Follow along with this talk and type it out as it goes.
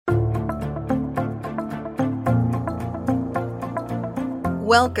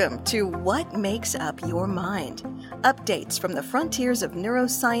Welcome to What Makes Up Your Mind? Updates from the frontiers of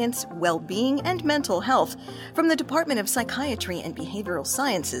neuroscience, well-being, and mental health from the Department of Psychiatry and Behavioral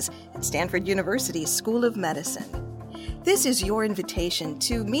Sciences at Stanford University's School of Medicine. This is your invitation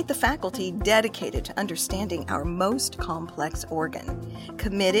to meet the faculty dedicated to understanding our most complex organ,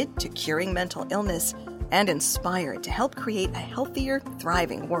 committed to curing mental illness, and inspired to help create a healthier,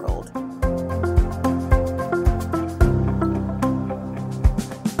 thriving world.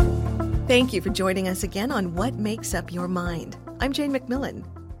 Thank you for joining us again on What Makes Up Your Mind. I'm Jane McMillan.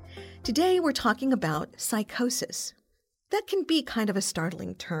 Today we're talking about psychosis. That can be kind of a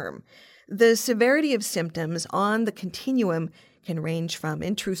startling term. The severity of symptoms on the continuum can range from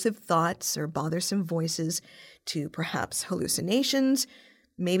intrusive thoughts or bothersome voices to perhaps hallucinations,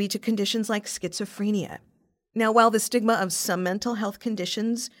 maybe to conditions like schizophrenia. Now, while the stigma of some mental health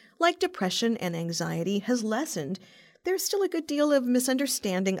conditions, like depression and anxiety, has lessened, there's still a good deal of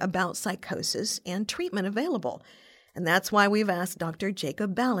misunderstanding about psychosis and treatment available. And that's why we've asked Dr.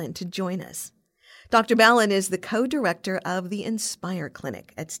 Jacob Ballon to join us. Dr. Ballon is the co-director of the Inspire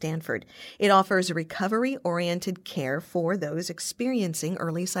Clinic at Stanford. It offers recovery-oriented care for those experiencing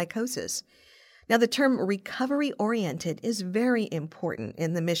early psychosis. Now, the term recovery-oriented is very important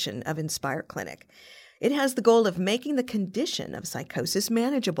in the mission of Inspire Clinic. It has the goal of making the condition of psychosis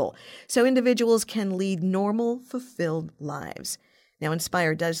manageable so individuals can lead normal, fulfilled lives. Now,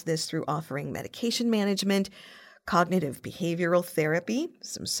 Inspire does this through offering medication management, cognitive behavioral therapy,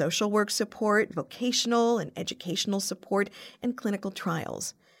 some social work support, vocational and educational support, and clinical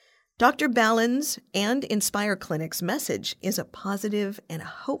trials. Dr. Ballon's and Inspire Clinic's message is a positive and a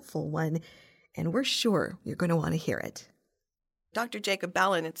hopeful one, and we're sure you're going to want to hear it. Dr. Jacob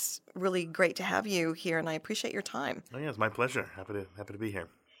Ballon, it's really great to have you here, and I appreciate your time. Oh, yeah, it's my pleasure. Happy to be here.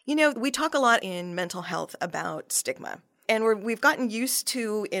 You know, we talk a lot in mental health about stigma, and we've gotten used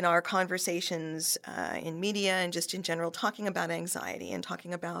to, in our conversations in media and just in general, talking about anxiety and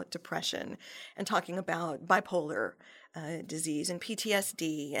talking about depression and talking about bipolar disease and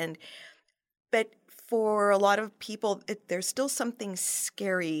PTSD. But for a lot of people, there's still something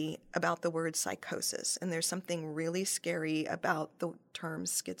scary about the word psychosis, and there's something really scary about the term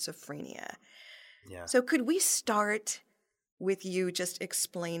schizophrenia. Yeah. So could we start with you just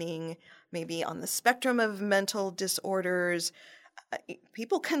explaining, maybe on the spectrum of mental disorders,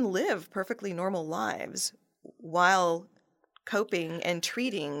 people can live perfectly normal lives while coping and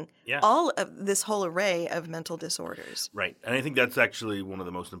treating all of this whole array of mental disorders. Right. And I think that's actually one of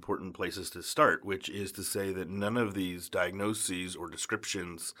the most important places to start, which is to say that none of these diagnoses or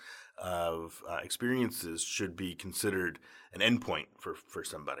descriptions of experiences should be considered an endpoint for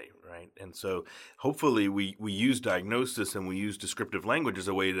somebody, right? And so hopefully we use diagnosis and we use descriptive language as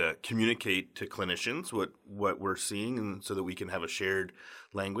a way to communicate to clinicians what we're seeing, and so that we can have a shared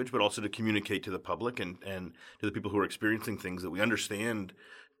language, but also to communicate to the public and to the people who are experiencing things, that we understand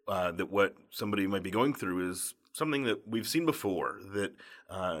that what somebody might be going through is something that we've seen before,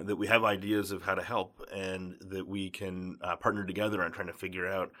 that we have ideas of how to help, and that we can partner together on trying to figure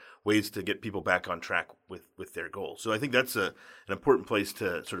out ways to get people back on track with their goals. So I think that's an important place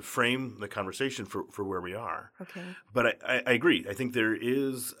to sort of frame the conversation for where we are. Okay. But I agree. I think there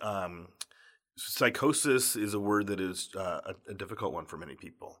is psychosis is a word that is a difficult one for many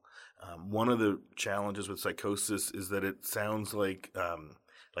people. One of the challenges with psychosis is that it sounds like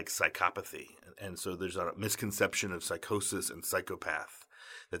psychopathy. And so there's a misconception of psychosis and psychopath,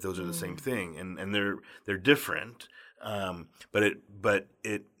 that those are the same thing. And they're different. But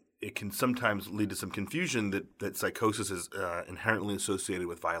it can sometimes lead to some confusion that psychosis is inherently associated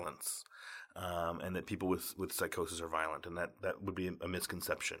with violence. And that people with psychosis are violent, and that would be a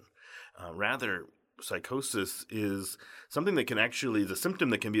misconception. Rather, psychosis is something that is a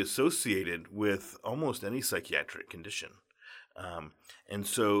symptom that can be associated with almost any psychiatric condition. And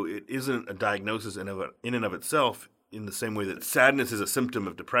so it isn't a diagnosis in and of itself, in the same way that sadness is a symptom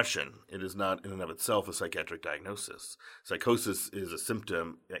of depression. It is not in and of itself a psychiatric diagnosis. Psychosis is a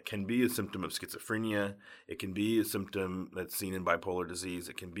symptom that can be a symptom of schizophrenia. It can be a symptom that's seen in bipolar disease.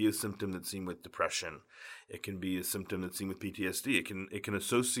 It can be a symptom that's seen with depression. It can be a symptom that's seen with PTSD. It can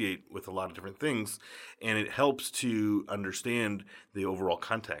associate with a lot of different things, and it helps to understand the overall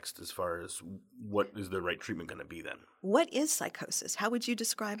context as far as what is the right treatment going to be then. What is psychosis? How would you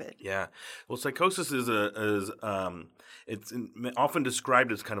describe it? Yeah. Well, psychosis is it's often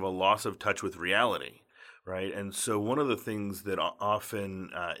described as kind of a loss of touch with reality, right? And so one of the things that often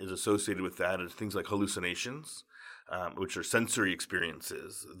is associated with that is things like hallucinations, which are sensory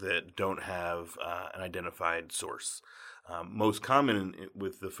experiences that don't have an identified source. Most common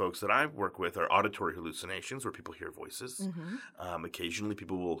with the folks that I work with are auditory hallucinations, where people hear voices. Occasionally,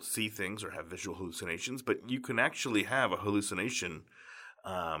 people will see things or have visual hallucinations, but you can actually have a hallucination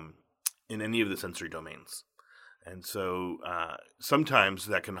in any of the sensory domains. And so sometimes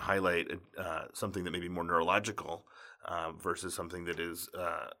that can highlight something that may be more neurological versus something that is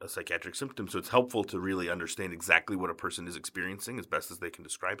a psychiatric symptom. So it's helpful to really understand exactly what a person is experiencing as best as they can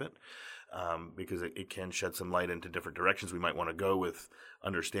describe it, because it can shed some light into different directions we might want to go with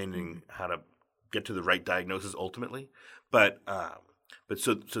understanding how to get to the right diagnosis ultimately. But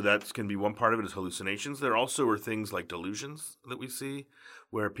so that can be one part of it, is hallucinations. There also are things like delusions that we see,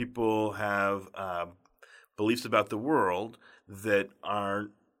 where people have beliefs about the world that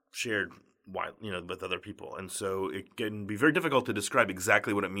aren't shared with other people. And so it can be very difficult to describe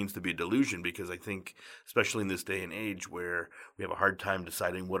exactly what it means to be a delusion, because I think, especially in this day and age where we have a hard time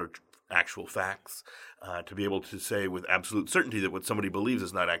deciding what are actual facts, to be able to say with absolute certainty that what somebody believes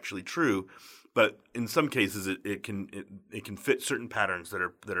is not actually true. But in some cases, it can fit certain patterns that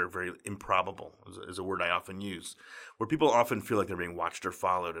are very improbable, is a word I often use, where people often feel like they're being watched or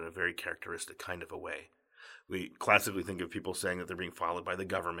followed in a very characteristic kind of a way. We classically think of people saying that they're being followed by the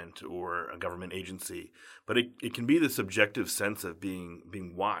government or a government agency, but it can be the subjective sense of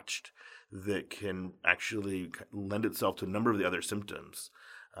being watched that can actually lend itself to a number of the other symptoms.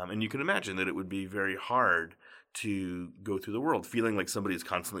 And you can imagine that it would be very hard to go through the world feeling like somebody is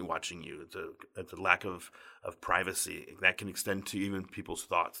constantly watching you. It's a lack of privacy. That can extend to even people's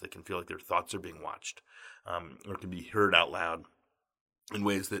thoughts. They can feel like their thoughts are being watched, or can be heard out loud in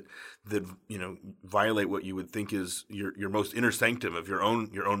ways that violate what you would think is your most inner sanctum of your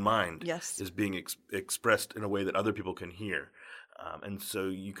own mind. Yes. Is being expressed in a way that other people can hear. And so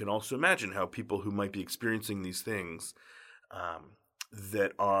you can also imagine how people who might be experiencing these things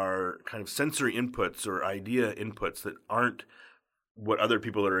that are kind of sensory inputs or idea inputs that aren't what other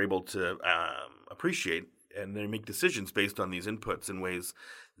people are able to appreciate, and they make decisions based on these inputs in ways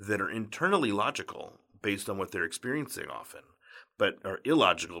that are internally logical based on what they're experiencing often, but are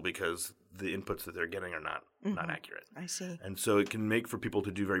illogical because the inputs that they're getting are not accurate. I see. And so it can make for people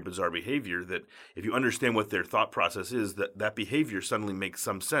to do very bizarre behavior that, if you understand what their thought process is, that behavior suddenly makes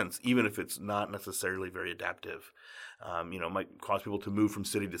some sense, even if it's not necessarily very adaptive. It might cause people to move from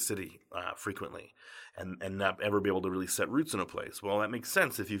city to city frequently and not ever be able to really set roots in a place. Well, that makes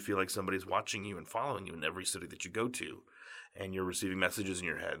sense if you feel like somebody's watching you and following you in every city that you go to, and you're receiving messages in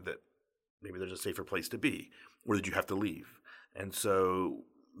your head that maybe there's a safer place to be, or that you have to leave. And so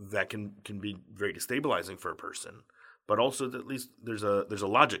that can be very destabilizing for a person, but also at least there's a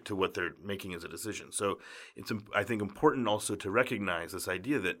logic to what they're making as a decision. So it's, I think, important also to recognize this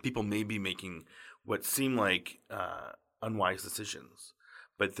idea that people may be making what seem like unwise decisions,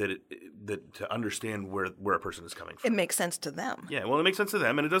 but that to understand where a person is coming from. It makes sense to them. Yeah, well, it makes sense to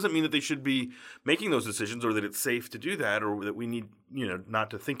them, and it doesn't mean that they should be making those decisions, or that it's safe to do that, or that we need, not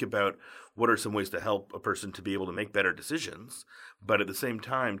to think about what are some ways to help a person to be able to make better decisions, but at the same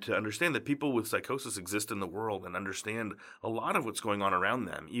time to understand that people with psychosis exist in the world and understand a lot of what's going on around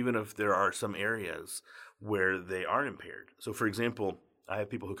them, even if there are some areas where they are impaired. So, for example, I have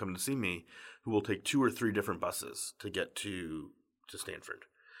people who come to see me who will take 2 or 3 different buses to get to Stanford,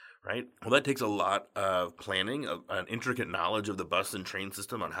 right? Well, that takes a lot of planning, an intricate knowledge of the bus and train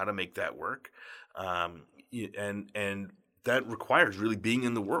system on how to make that work, and that requires really being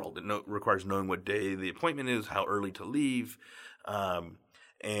in the world. It requires knowing what day the appointment is, how early to leave,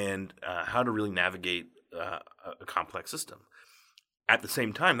 and how to really navigate a complex system. At the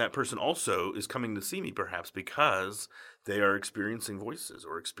same time, that person also is coming to see me perhaps because they are experiencing voices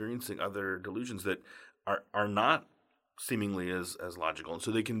or experiencing other delusions that are not seemingly as logical, and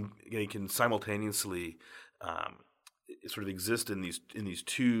so they can simultaneously sort of exist in these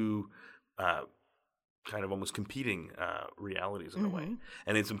two kind of almost competing realities in a way.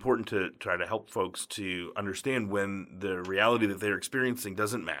 And it's important to try to help folks to understand when the reality that they're experiencing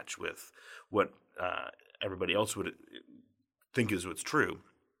doesn't match with what everybody else would think is what's true,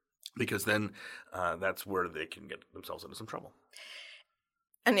 because then that's where they can get themselves into some trouble.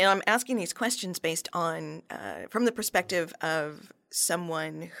 And I'm asking these questions based on, from the perspective of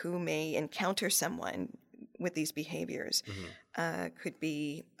someone who may encounter someone with these behaviors. Could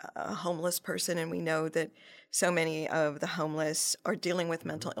be a homeless person, and we know that so many of the homeless are dealing with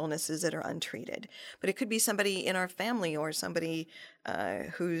mental illnesses that are untreated. But it could be somebody in our family, or somebody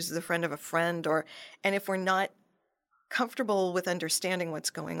who's the friend of a friend, and if we're not comfortable with understanding what's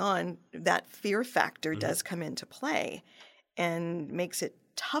going on, that fear factor does come into play and makes it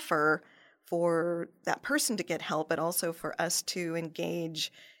tougher for that person to get help, but also for us to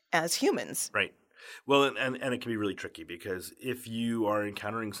engage as humans. Right. Well, and it can be really tricky because if you are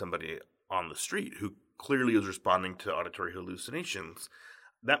encountering somebody on the street who clearly is responding to auditory hallucinations,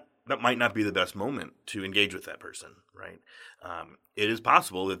 that might not be the best moment to engage with that person, right? It is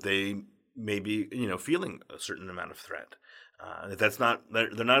possible that they may be, feeling a certain amount of threat. If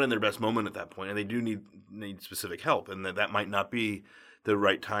they're not in their best moment at that point, and they do need specific help, and that might not be the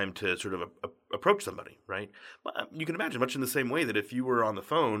right time to sort of approach somebody, right? But you can imagine, much in the same way that if you were on the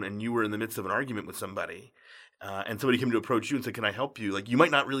phone and you were in the midst of an argument with somebody, and somebody came to approach you and said, "Can I help you?" Like, you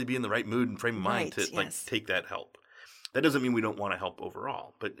might not really be in the right mood and frame of mind to yes. take that help. That doesn't mean we don't want to help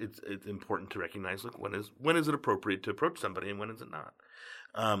overall, but it's important to recognize, look, when is it appropriate to approach somebody and when is it not?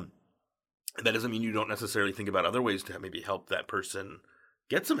 That doesn't mean you don't necessarily think about other ways to maybe help that person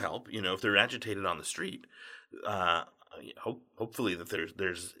get some help. If they're agitated on the street, hopefully that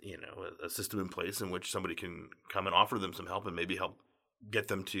there's a system in place in which somebody can come and offer them some help and maybe help get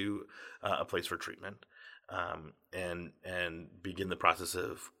them to a place for treatment, and begin the process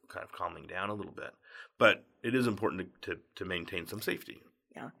of kind of calming down a little bit. But it is important to maintain some safety.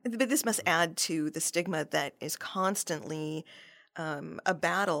 Yeah, but this must add to the stigma that is constantly a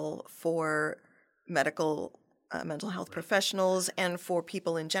battle for mental health professionals and for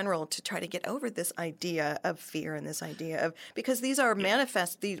people in general to try to get over this idea of fear and this idea of, because these are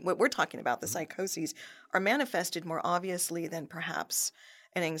what we're talking about, the psychoses, are manifested more obviously than perhaps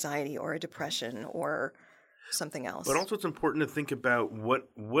an anxiety or a depression or something else. But also it's important to think about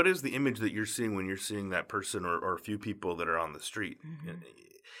what is the image that you're seeing when you're seeing that person or a few people that are on the street. Mm-hmm.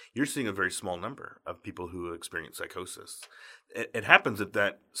 You're seeing a very small number of people who experience psychosis. It happens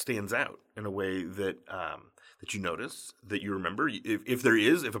that stands out in a way that you notice, that you remember. If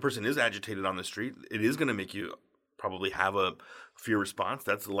a person is agitated on the street, it is going to make you probably have a fear response.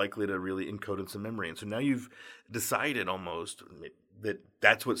 That's likely to really encode in some memory. And so now you've decided almost that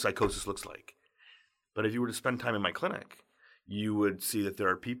that's what psychosis looks like. But if you were to spend time in my clinic, you would see that there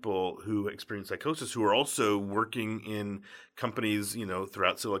are people who experience psychosis who are also working in companies,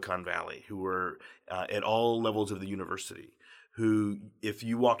 throughout Silicon Valley, who are at all levels of the university, who, if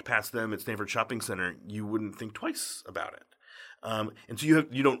you walked past them at Stanford Shopping Center, you wouldn't think twice about it. And so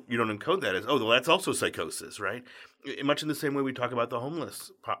you don't encode that as, oh, well, that's also psychosis, right? Much in the same way we talk about the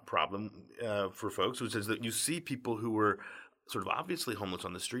homeless problem for folks, which is that you see people who were sort of obviously homeless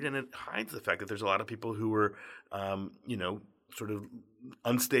on the street, and it hides the fact that there's a lot of people who were, sort of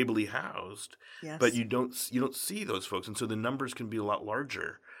unstably housed. Yes. But you don't see those folks, and so the numbers can be a lot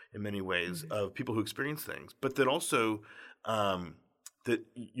larger in many ways, mm-hmm. of people who experience things, but that also that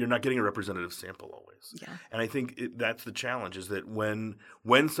you're not getting a representative sample always. Yeah. And I think that's the challenge, is that when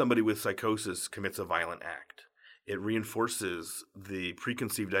somebody with psychosis commits a violent act, it reinforces the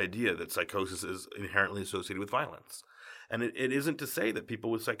preconceived idea that psychosis is inherently associated with violence. And it isn't to say that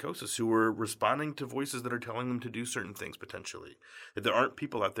people with psychosis who are responding to voices that are telling them to do certain things potentially, that there aren't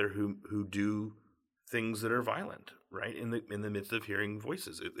people out there who do things that are violent, right? In the midst of hearing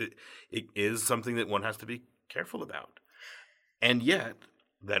voices. It is something that one has to be careful about. And yet,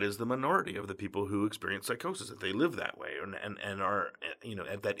 that is the minority of the people who experience psychosis, that they live that way and are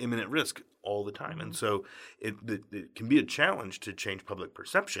at that imminent risk all the time. Mm-hmm. And so it can be a challenge to change public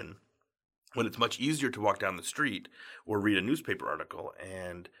perception when it's much easier to walk down the street or read a newspaper article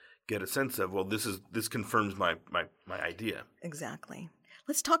and get a sense of, well, this confirms my idea. Exactly.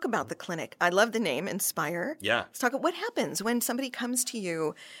 Let's talk about the clinic. I love the name, Inspire. Yeah. Let's talk about what happens when somebody comes to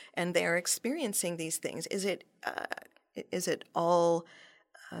you and they're experiencing these things. Is it all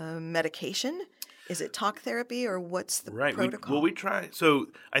medication? Is it talk therapy, or what's the protocol? We try. So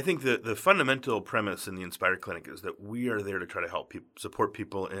I think the fundamental premise in the Inspire Clinic is that we are there to try to help support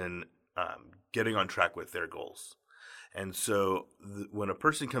people in getting on track with their goals. And so when a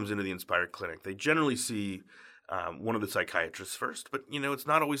person comes into the Inspire Clinic, they generally see one of the psychiatrists first, but it's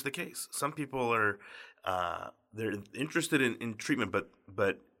not always the case. Some people are they're interested in treatment,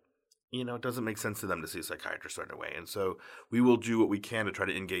 but it doesn't make sense to them to see a psychiatrist right away. And so we will do what we can to try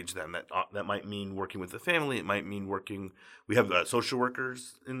to engage them. That might mean working with the family. It might mean we have social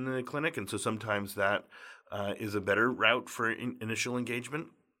workers in the clinic, and so sometimes that is a better route for initial engagement.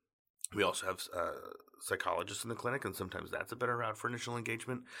 We also have psychologists in the clinic, and sometimes that's a better route for initial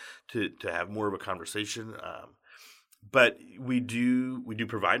engagement to have more of a conversation. But we do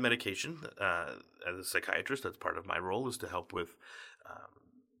provide medication as a psychiatrist. That's part of my role, is to help with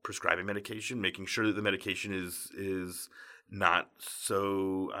prescribing medication, making sure that the medication is not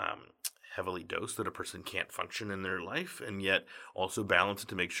so heavily dosed that a person can't function in their life, and yet also balance it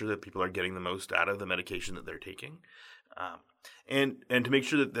to make sure that people are getting the most out of the medication that they're taking. And to make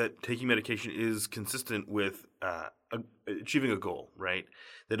sure that taking medication is consistent with achieving a goal, right?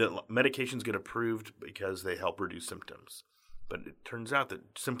 That medications get approved because they help reduce symptoms. But it turns out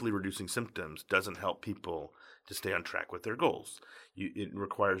that simply reducing symptoms doesn't help people to stay on track with their goals. It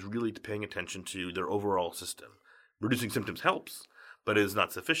requires really paying attention to their overall system. Reducing symptoms helps, but is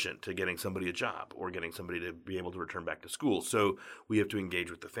not sufficient to getting somebody a job or getting somebody to be able to return back to school. So we have to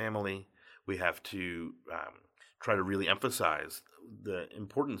engage with the family. We have to try to really emphasize the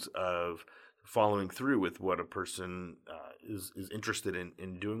importance of following through with what a person is interested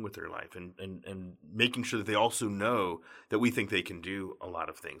in doing with their life, and making sure that they also know that we think they can do a lot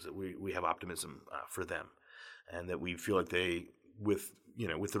of things, that we have optimism for them, and that we feel like they, with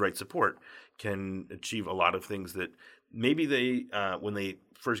the right support, can achieve a lot of things that maybe they, when they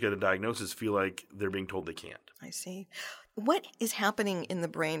first get a diagnosis, feel like they're being told they can't. I see. What is happening in the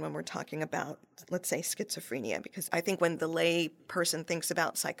brain when we're talking about, let's say, schizophrenia? Because I think when the lay person thinks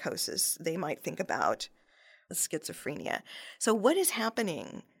about psychosis, they might think about schizophrenia. So what is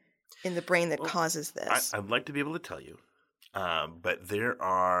happening in the brain that causes this? I'd like to be able to tell you, but there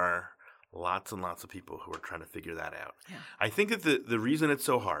are lots and lots of people who are trying to figure that out. Yeah. I think that the reason it's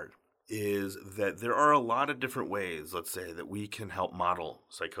so hard is that there are a lot of different ways, let's say, that we can help model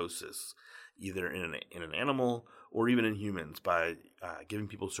psychosis, either in an animal or even in humans, by giving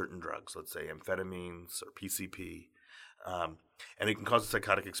people certain drugs, let's say amphetamines or PCP, and it can cause a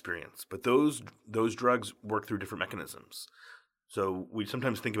psychotic experience. But those drugs work through different mechanisms. So we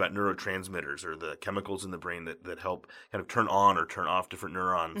sometimes think about neurotransmitters, or the chemicals in the brain that help kind of turn on or turn off different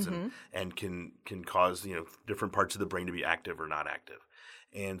neurons, and can cause different parts of the brain to be active or not active.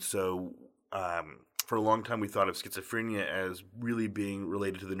 And so for a long time we thought of schizophrenia as really being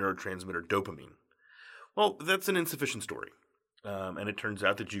related to the neurotransmitter dopamine. Well, that's an insufficient story. And it turns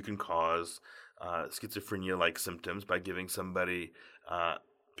out that you can cause schizophrenia-like symptoms by giving somebody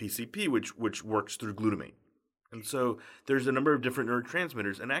PCP, which works through glutamate. And so there's a number of different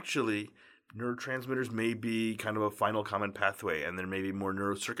neurotransmitters, and actually neurotransmitters may be kind of a final common pathway, and there may be more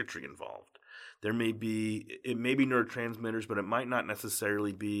neurocircuitry involved. It may be neurotransmitters, but it might not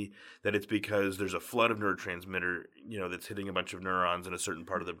necessarily be that it's because there's a flood of neurotransmitter, that's hitting a bunch of neurons in a certain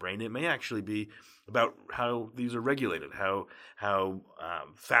part of the brain. It may actually be about how these are regulated, how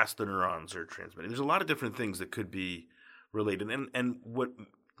fast the neurons are transmitting. There's a lot of different things that could be related. And what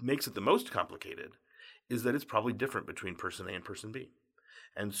makes it the most complicated is that it's probably different between person A and person B.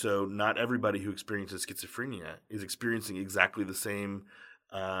 And so not everybody who experiences schizophrenia is experiencing exactly the same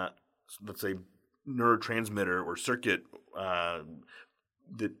let's say, neurotransmitter or circuit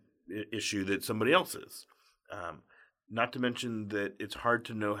issue that somebody else is. Not to mention that it's hard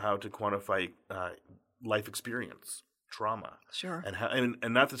to know how to quantify life experience, trauma. Sure.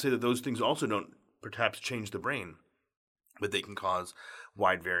 And not to say that those things also don't perhaps change the brain, but they can cause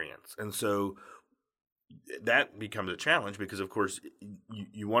wide variance. And so that becomes a challenge because, of course,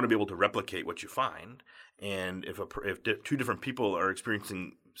 you want to be able to replicate what you find. And if two different people are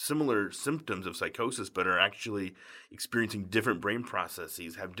experiencing similar symptoms of psychosis but are actually experiencing different brain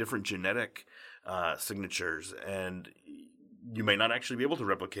processes, have different genetic signatures, and you may not actually be able to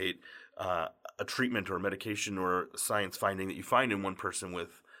replicate a treatment or a medication or a science finding that you find in one person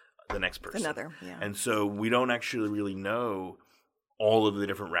with the next person. Another, yeah. And so we don't actually really know all of the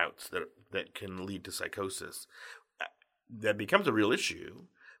different routes that can lead to psychosis. That becomes a real issue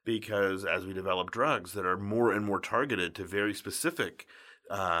because as we develop drugs that are more and more targeted to very specific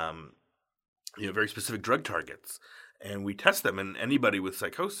drug targets, and we test them in anybody with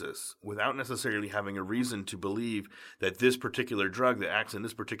psychosis without necessarily having a reason to believe that this particular drug that acts in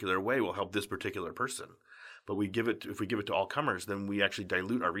this particular way will help this particular person. But if we give it to all comers, then we actually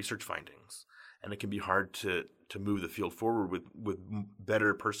dilute our research findings. And it can be hard to move the field forward with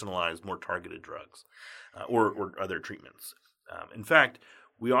better personalized, more targeted drugs or other treatments. In fact,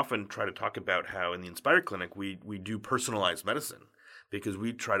 we often try to talk about how in the Inspire Clinic we do personalized medicine because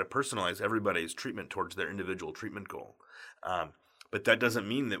we try to personalize everybody's treatment towards their individual treatment goal. But that doesn't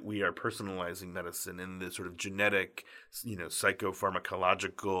mean that we are personalizing medicine in this sort of genetic,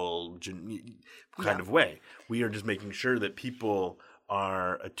 psychopharmacological kind of way. We are just making sure that people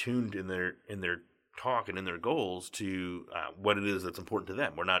are attuned in their talk and in their goals to what it is that's important to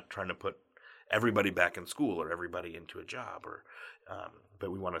them. We're not trying to put everybody back in school or everybody into a job, or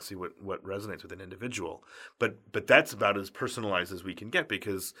but we want to see what resonates with an individual. But that's about as personalized as we can get,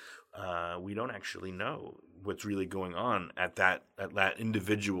 because we don't actually know what's really going on at that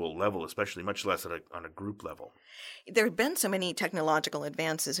individual level, especially, much less on a group level. There have been so many technological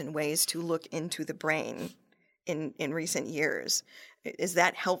advances in ways to look into the brain in recent years. Is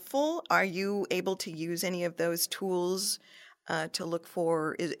that helpful? Are you able to use any of those tools to look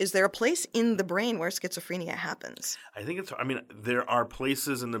for, is there a place in the brain where schizophrenia happens? I think there are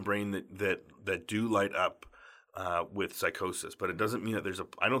places in the brain that do light up with psychosis, but it doesn't mean that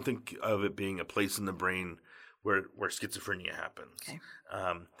I don't think of it being a place in the brain where schizophrenia happens. Okay.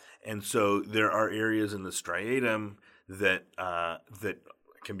 And so there are areas in the striatum that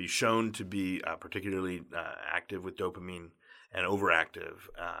can be shown to be particularly active with dopamine and overactive,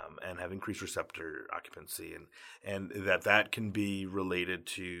 and have increased receptor occupancy, and that can be related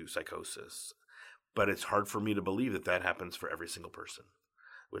to psychosis. But it's hard for me to believe that happens for every single person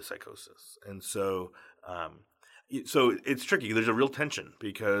with psychosis. And so it's tricky. There's a real tension,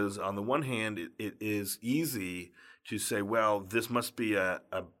 because on the one hand, it is easy to say, well, this must be a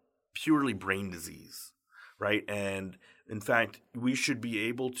purely brain disease, right? And in fact, we should be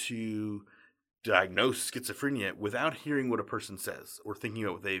able to diagnose schizophrenia without hearing what a person says or thinking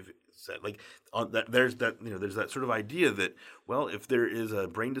about what they've said. There's that sort of idea that, well, if there is a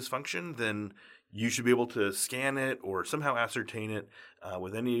brain dysfunction, then you should be able to scan it or somehow ascertain it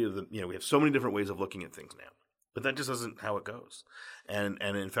with any of the. We have so many different ways of looking at things now, but that just isn't how it goes. And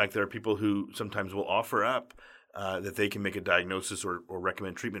in fact, there are people who sometimes will offer up that they can make a diagnosis or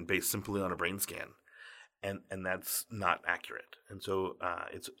recommend treatment based simply on a brain scan. And that's not accurate. And so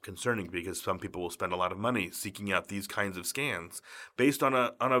it's concerning, because some people will spend a lot of money seeking out these kinds of scans based on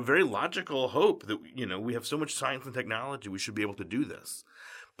a very logical hope that, we have so much science and technology, we should be able to do this.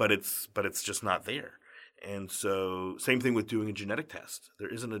 But it's just not there. And so same thing with doing a genetic test.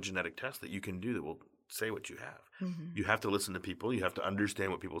 There isn't a genetic test that you can do that will say what you have. Mm-hmm. You have to listen to people. You have to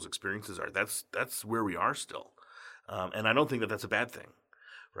understand what people's experiences are. That's where we are still. And I don't think that that's a bad thing.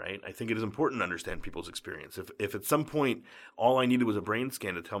 Right? I think it is important to understand people's experience. If at some point all I needed was a brain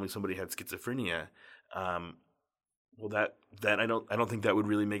scan to tell me somebody had schizophrenia, well, that I don't think that would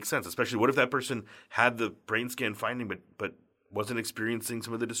really make sense. Especially, what if that person had the brain scan finding but wasn't experiencing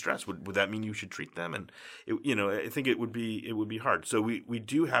some of the distress? Would that mean you should treat them? And I think it would be hard. So we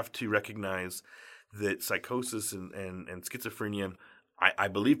do have to recognize that psychosis and schizophrenia, I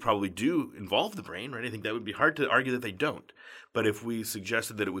believe, probably do involve the brain, right? I think that would be hard to argue that they don't. But if we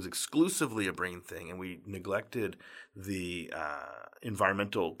suggested that it was exclusively a brain thing and we neglected the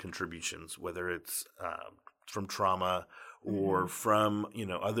environmental contributions, whether it's from trauma or from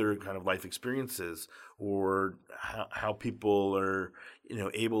other kind of life experiences, or how people are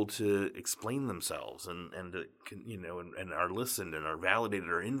able to explain themselves and are listened and are validated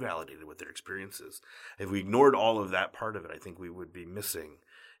or invalidated with their experiences. If we ignored all of that part of it, I think we would be missing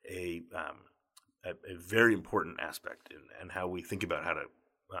a very important aspect in how we think about how to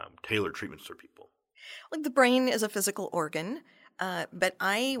tailor treatments for people. Like, the brain is a physical organ, but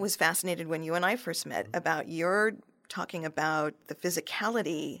I was fascinated when you and I first met about your talking about the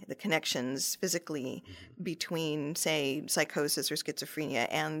physicality, the connections physically between, say, psychosis or schizophrenia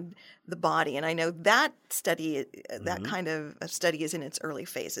and the body. And I know that study, that kind of a study is in its early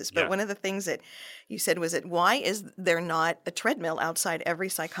phases. But one of the things that you said was that why is there not a treadmill outside every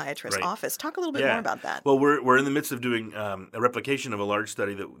psychiatrist's office? Talk a little bit more about that. Well, we're in the midst of doing a replication of a large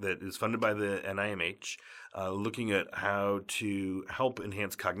study that is funded by the NIMH, looking at how to help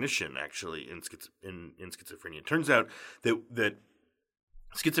enhance cognition, actually, in schizophrenia. It turns out that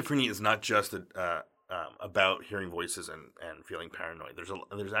schizophrenia is not just about hearing voices and feeling paranoid.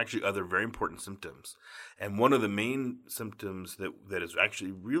 There's actually other very important symptoms, and one of the main symptoms that has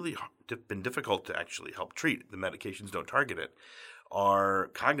actually really been difficult to actually help treat, the medications don't target it, are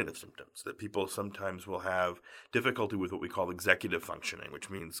cognitive symptoms, that people sometimes will have difficulty with what we call executive functioning, which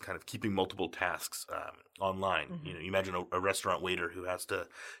means kind of keeping multiple tasks online. You imagine a restaurant waiter who has to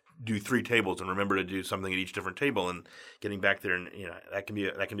do 3 tables and remember to do something at each different table, and getting back there, and that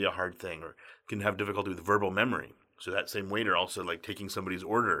can be a hard thing, or can have difficulty with verbal memory. So that same waiter also, like taking somebody's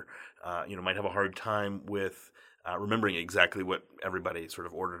order, might have a hard time with remembering exactly what everybody sort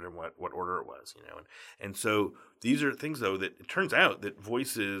of ordered and what order it was, and so these are things, though, that it turns out that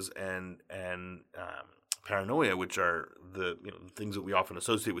voices and paranoia, which are the things that we often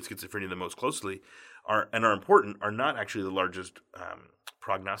associate with schizophrenia the most closely, are important, are not actually the largest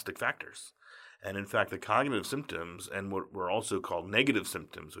prognostic factors. And in fact, the cognitive symptoms and what were also called negative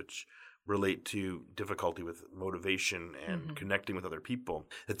symptoms, which relate to difficulty with motivation and connecting with other people,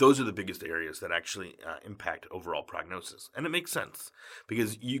 that those are the biggest areas that actually impact overall prognosis. And it makes sense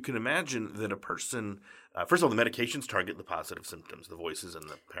because you can imagine that a person, first of all, the medications target the positive symptoms, the voices and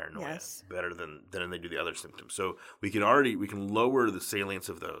the paranoia, better than they do the other symptoms. So we can lower the salience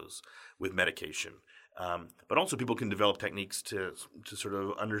of those with medication. But also people can develop techniques to sort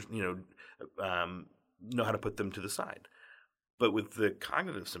of know how to put them to the side. But with the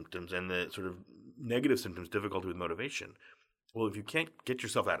cognitive symptoms and the sort of negative symptoms, difficulty with motivation, well, if you can't get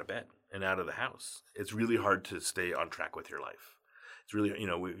yourself out of bed and out of the house, it's really hard to stay on track with your life. It's really,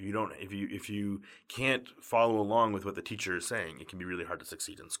 if you can't follow along with what the teacher is saying, it can be really hard to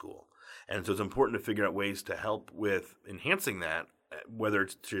succeed in school. And so it's important to figure out ways to help with enhancing that, whether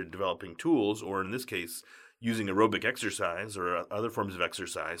it's through developing tools or in this case, using aerobic exercise or other forms of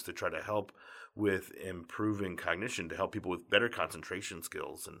exercise to try to help with improving cognition, to help people with better concentration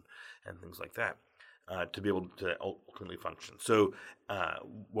skills and things like that, to be able to ultimately function. So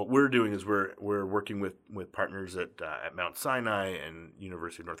what we're doing is we're working with partners at Mount Sinai and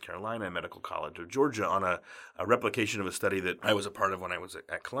University of North Carolina and Medical College of Georgia on a replication of a study that I was a part of when I was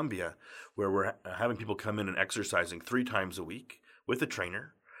at Columbia, where we're having people come in and exercising 3 times a week with a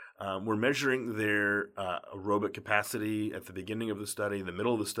trainer. We're measuring their aerobic capacity at the beginning of the study, the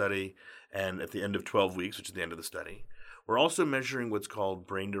middle of the study, and at the end of 12 weeks, which is the end of the study. We're also measuring what's called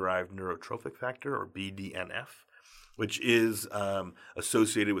brain-derived neurotrophic factor, or BDNF, which is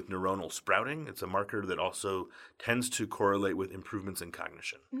associated with neuronal sprouting. It's a marker that also tends to correlate with improvements in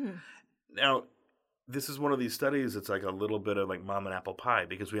cognition. Now, this is one of these studies that's like a little bit of like mom and apple pie,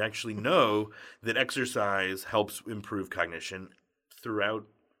 because we actually know that exercise helps improve cognition throughout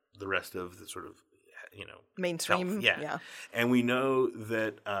the rest of the sort of, mainstream. Health. Yeah. And we know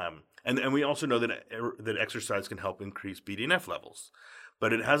that, and we also know that exercise can help increase BDNF levels,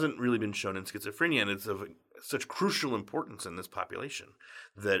 but it hasn't really been shown in schizophrenia, and it's of such crucial importance in this population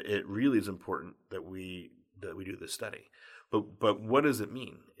that it really is important that we do this study. But what does it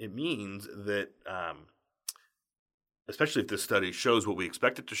mean? It means that, especially if this study shows what we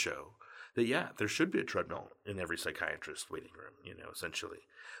expect it to show, that, there should be a treadmill in every psychiatrist's waiting room, essentially.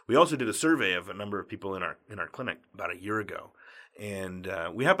 We also did a survey of a number of people in our clinic about a year ago. And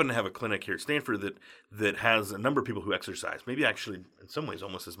we happen to have a clinic here at Stanford that has a number of people who exercise, maybe actually in some ways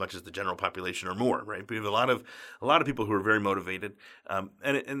almost as much as the general population or more, right? We have a lot of people who are very motivated.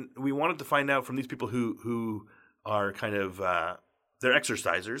 And we wanted to find out from these people who are kind of they're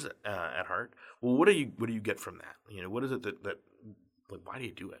exercisers at heart. Well, what do you get from that? What is it that like, why do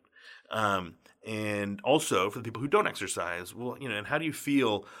you do it? And also for the people who don't exercise, well, and how do you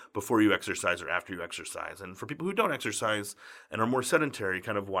feel before you exercise or after you exercise? And for people who don't exercise and are more sedentary,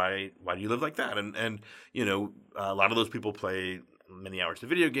 kind of why do you live like that? And a lot of those people play many hours of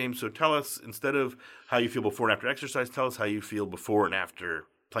video games. So tell us, instead of how you feel before and after exercise, tell us how you feel before and after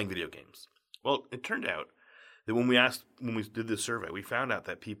playing video games. Well, it turned out that when we did this survey, we found out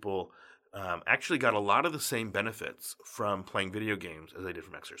that people actually got a lot of the same benefits from playing video games as they did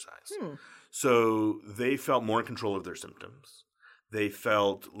from exercise. So they felt more in control of their symptoms. They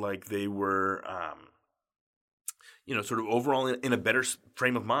felt like they were, sort of overall in a better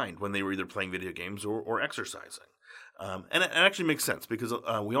frame of mind when they were either playing video games or exercising. And it actually makes sense because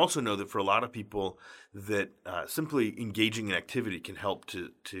we also know that for a lot of people that simply engaging in activity can help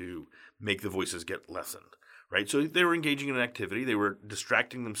to make the voices get lessened. Right, so they were engaging in an activity. They were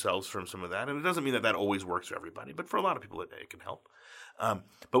distracting themselves from some of that. And it doesn't mean that always works for everybody, but for a lot of people, it can help.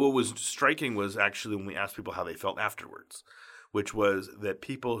 But what was striking was actually when we asked people how they felt afterwards, which was that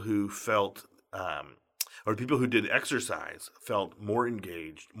people who felt or people who did exercise felt more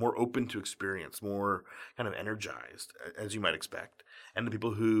engaged, more open to experience, more kind of energized, as you might expect. And the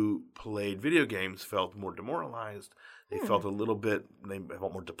people who played video games felt more demoralized. They felt they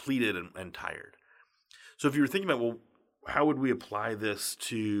felt more depleted and tired. So if you were thinking about, well, how would we apply this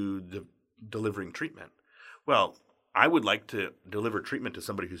to delivering treatment? Well, I would like to deliver treatment to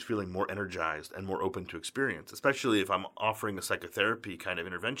somebody who's feeling more energized and more open to experience, especially if I'm offering a psychotherapy kind of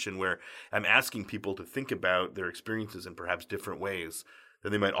intervention where I'm asking people to think about their experiences in perhaps different ways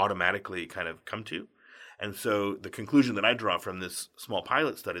than they might automatically kind of come to. And so the conclusion that I draw from this small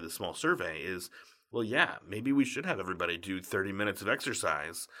pilot study, this small survey is, well, yeah, maybe we should have everybody do 30 minutes of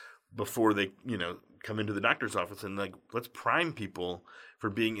exercise before they, come into the doctor's office, and let's prime people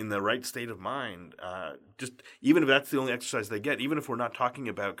for being in the right state of mind. Just even if that's the only exercise they get, even if we're not talking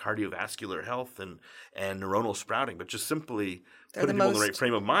about cardiovascular health and neuronal sprouting, but just simply They're putting the people in the most, right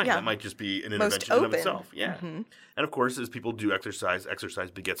frame of mind. yeah, That might just be an most intervention in open. of itself. Yeah. Mm-hmm. And of course, as people do exercise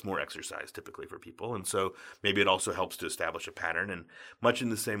begets more exercise typically for people. And so maybe it also helps to establish a pattern. And much in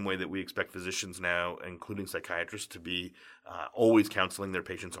the same way that we expect physicians now, including psychiatrists, to be always counseling their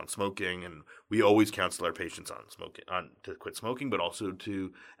patients on smoking. And we always counsel our patients on smoking, to quit smoking, but also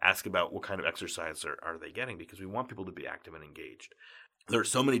to ask about what kind of exercise are they getting, because we want people to be active and engaged. There are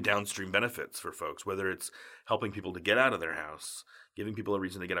so many downstream benefits for folks, whether it's helping people to get out of their house, giving people a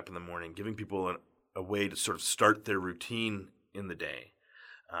reason to get up in the morning, giving people a way to sort of start their routine in the day,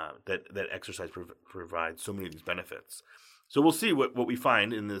 that exercise provides so many of these benefits. So we'll see what we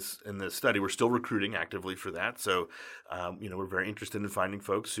find in this study. We're still recruiting actively for that. So, we're very interested in finding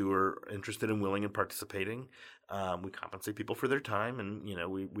folks who are interested and willing and participating. We compensate people for their time, and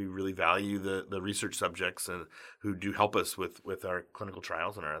we really value the research subjects who do help us with our clinical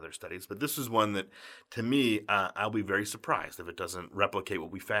trials and our other studies. But this is one that, to me, I'll be very surprised if it doesn't replicate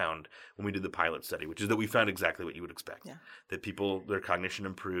what we found when we did the pilot study, which is that we found exactly what you would expect. Yeah. That people, their cognition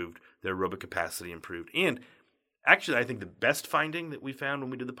improved, their aerobic capacity improved, and actually, I think the best finding that we found when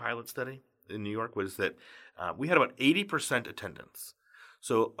we did the pilot study in New York was that we had about 80% attendance.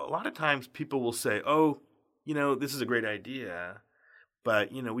 So a lot of times people will say, oh, this is a great idea,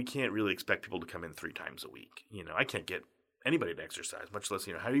 but, we can't really expect people to come in 3 times a week. I can't get anybody to exercise, much less,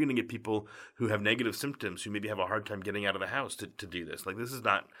 how are you going to get people who have negative symptoms, who maybe have a hard time getting out of the house to do this? Like, this is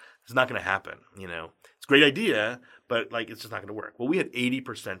not going to happen, It's a great idea, but, it's just not going to work. Well, we had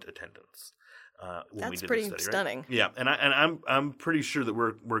 80% attendance. When we did pretty the study, stunning. Right? Yeah, and I'm pretty sure that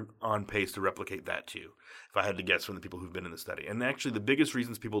we're on pace to replicate that too. If I had to guess from the people who've been in the study, and actually the biggest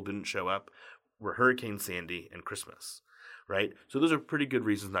reasons people didn't show up were Hurricane Sandy and Christmas, right? So those are pretty good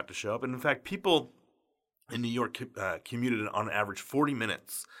reasons not to show up. And in fact, people in New York commuted on average 40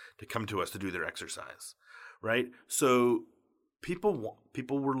 minutes to come to us to do their exercise, right? So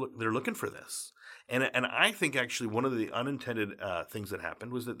they're looking for this. And I think actually one of the unintended things that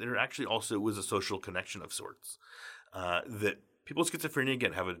happened was that there actually also was a social connection of sorts. That people with schizophrenia,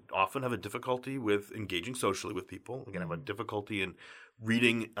 again, often have a difficulty with engaging socially with people. Again, have a difficulty in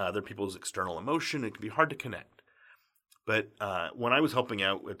reading other people's external emotion. It can be hard to connect. But when I was helping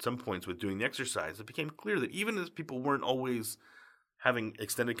out at some points with doing the exercise, it became clear that even as people weren't always having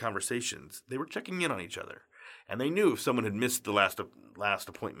extended conversations, they were checking in on each other. And they knew if someone had missed the last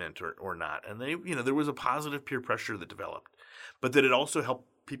appointment or not. And they, there was a positive peer pressure that developed, but that it also helped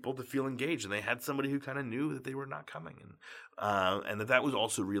people to feel engaged. And they had somebody who kind of knew that they were not coming, and that was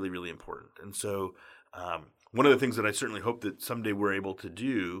also really, really important. And so one of the things that I certainly hope that someday we're able to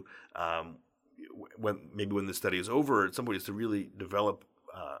do, when the study is over, at some point, is to really develop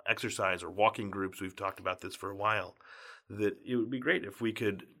exercise or walking groups. We've talked about this for a while. That it would be great if we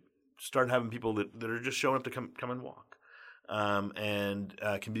could start having people that are just showing up to come and walk, and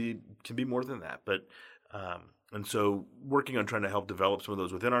can be more than that. But and so working on trying to help develop some of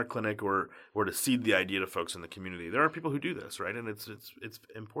those within our clinic, or to seed the idea to folks in the community. There are people who do this, right, and it's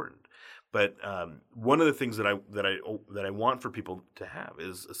important. But one of the things that I want for people to have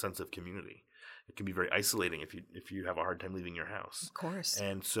is a sense of community. It can be very isolating if you have a hard time leaving your house. Of course.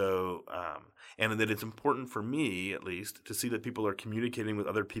 And so, and that it's important for me, at least, to see that people are communicating with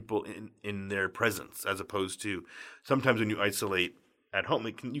other people in their presence, as opposed to sometimes when you isolate at home,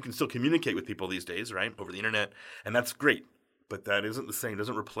 you can still communicate with people these days, right, over the internet, and that's great. But that isn't the same. It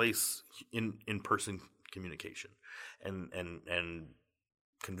doesn't replace in-person communication and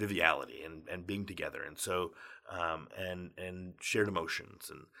conviviality and being together, and so and shared emotions,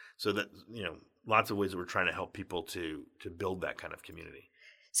 and so that lots of ways that we're trying to help people to build that kind of community.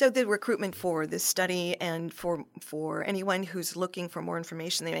 So the recruitment for this study, and for anyone who's looking for more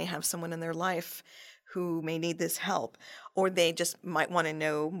information, they may have someone in their life who may need this help, or they just might want to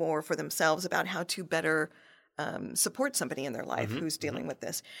know more for themselves about how to better support somebody in their life who's dealing with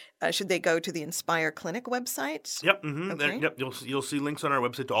this. Should they go to the Inspire Clinic website? Yep. Okay. Yep. You'll see links on our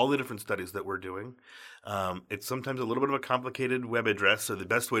website to all the different studies that we're doing. It's sometimes a little bit of a complicated web address, so the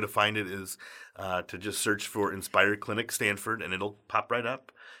best way to find it is to just search for Inspire Clinic Stanford, and it'll pop right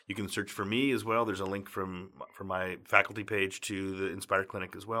up. You can search for me as well. There's a link from my faculty page to the Inspire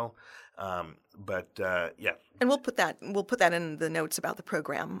Clinic as well. Yeah. And we'll put that in the notes about the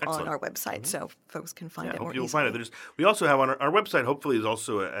program Excellent. On our website, so folks can find it more you'll easily. find it. We also have on our website, hopefully, is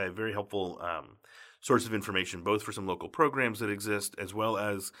also a very helpful source of information, both for some local programs that exist, as well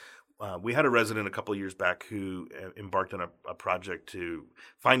as we had a resident a couple of years back who embarked on a project to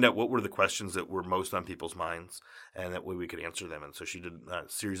find out what were the questions that were most on people's minds, and that way we could answer them. And so she did a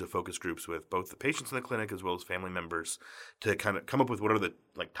series of focus groups with both the patients in the clinic as well as family members to kind of come up with what are the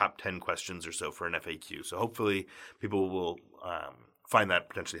top 10 questions or so for an FAQ. So hopefully people will find that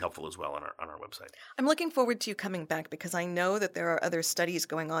potentially helpful as well on our website. I'm looking forward to you coming back, because I know that there are other studies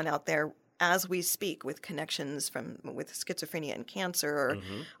going on out there as we speak with connections with schizophrenia and cancer,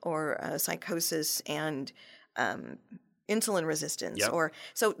 or psychosis and insulin resistance. Yep.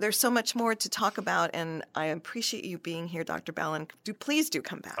 So there's so much more to talk about, and I appreciate you being here, Dr. Ballon. Please do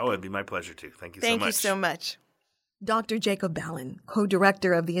come back. Oh, it'd be my pleasure too. Thank you so much. Thank you so much. Dr. Jacob Ballon,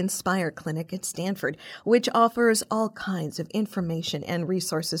 co-director of the Inspire Clinic at Stanford, which offers all kinds of information and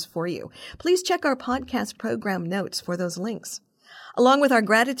resources for you. Please check our podcast program notes for those links. Along with our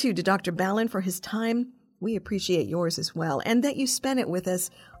gratitude to Dr. Ballon for his time, we appreciate yours as well, and that you spent it with us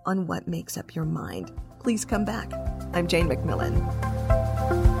on What Makes Up Your Mind. Please come back. I'm Jane McMillan.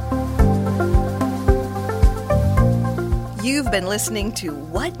 You've been listening to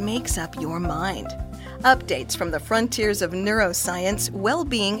What Makes Up Your Mind? Updates from the frontiers of neuroscience,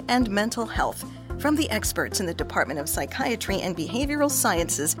 well-being, and mental health from the experts in the Department of Psychiatry and Behavioral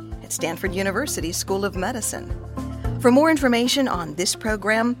Sciences at Stanford University School of Medicine. For more information on this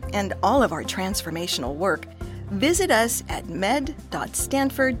program and all of our transformational work, visit us at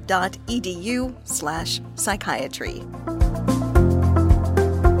med.stanford.edu/psychiatry.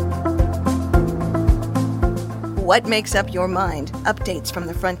 What Makes Up Your Mind? Updates from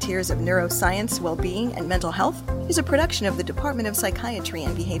the frontiers of neuroscience, well-being, and mental health is a production of the Department of Psychiatry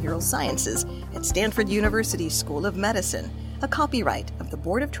and Behavioral Sciences at Stanford University School of Medicine, a copyright of the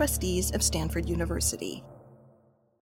Board of Trustees of Stanford University.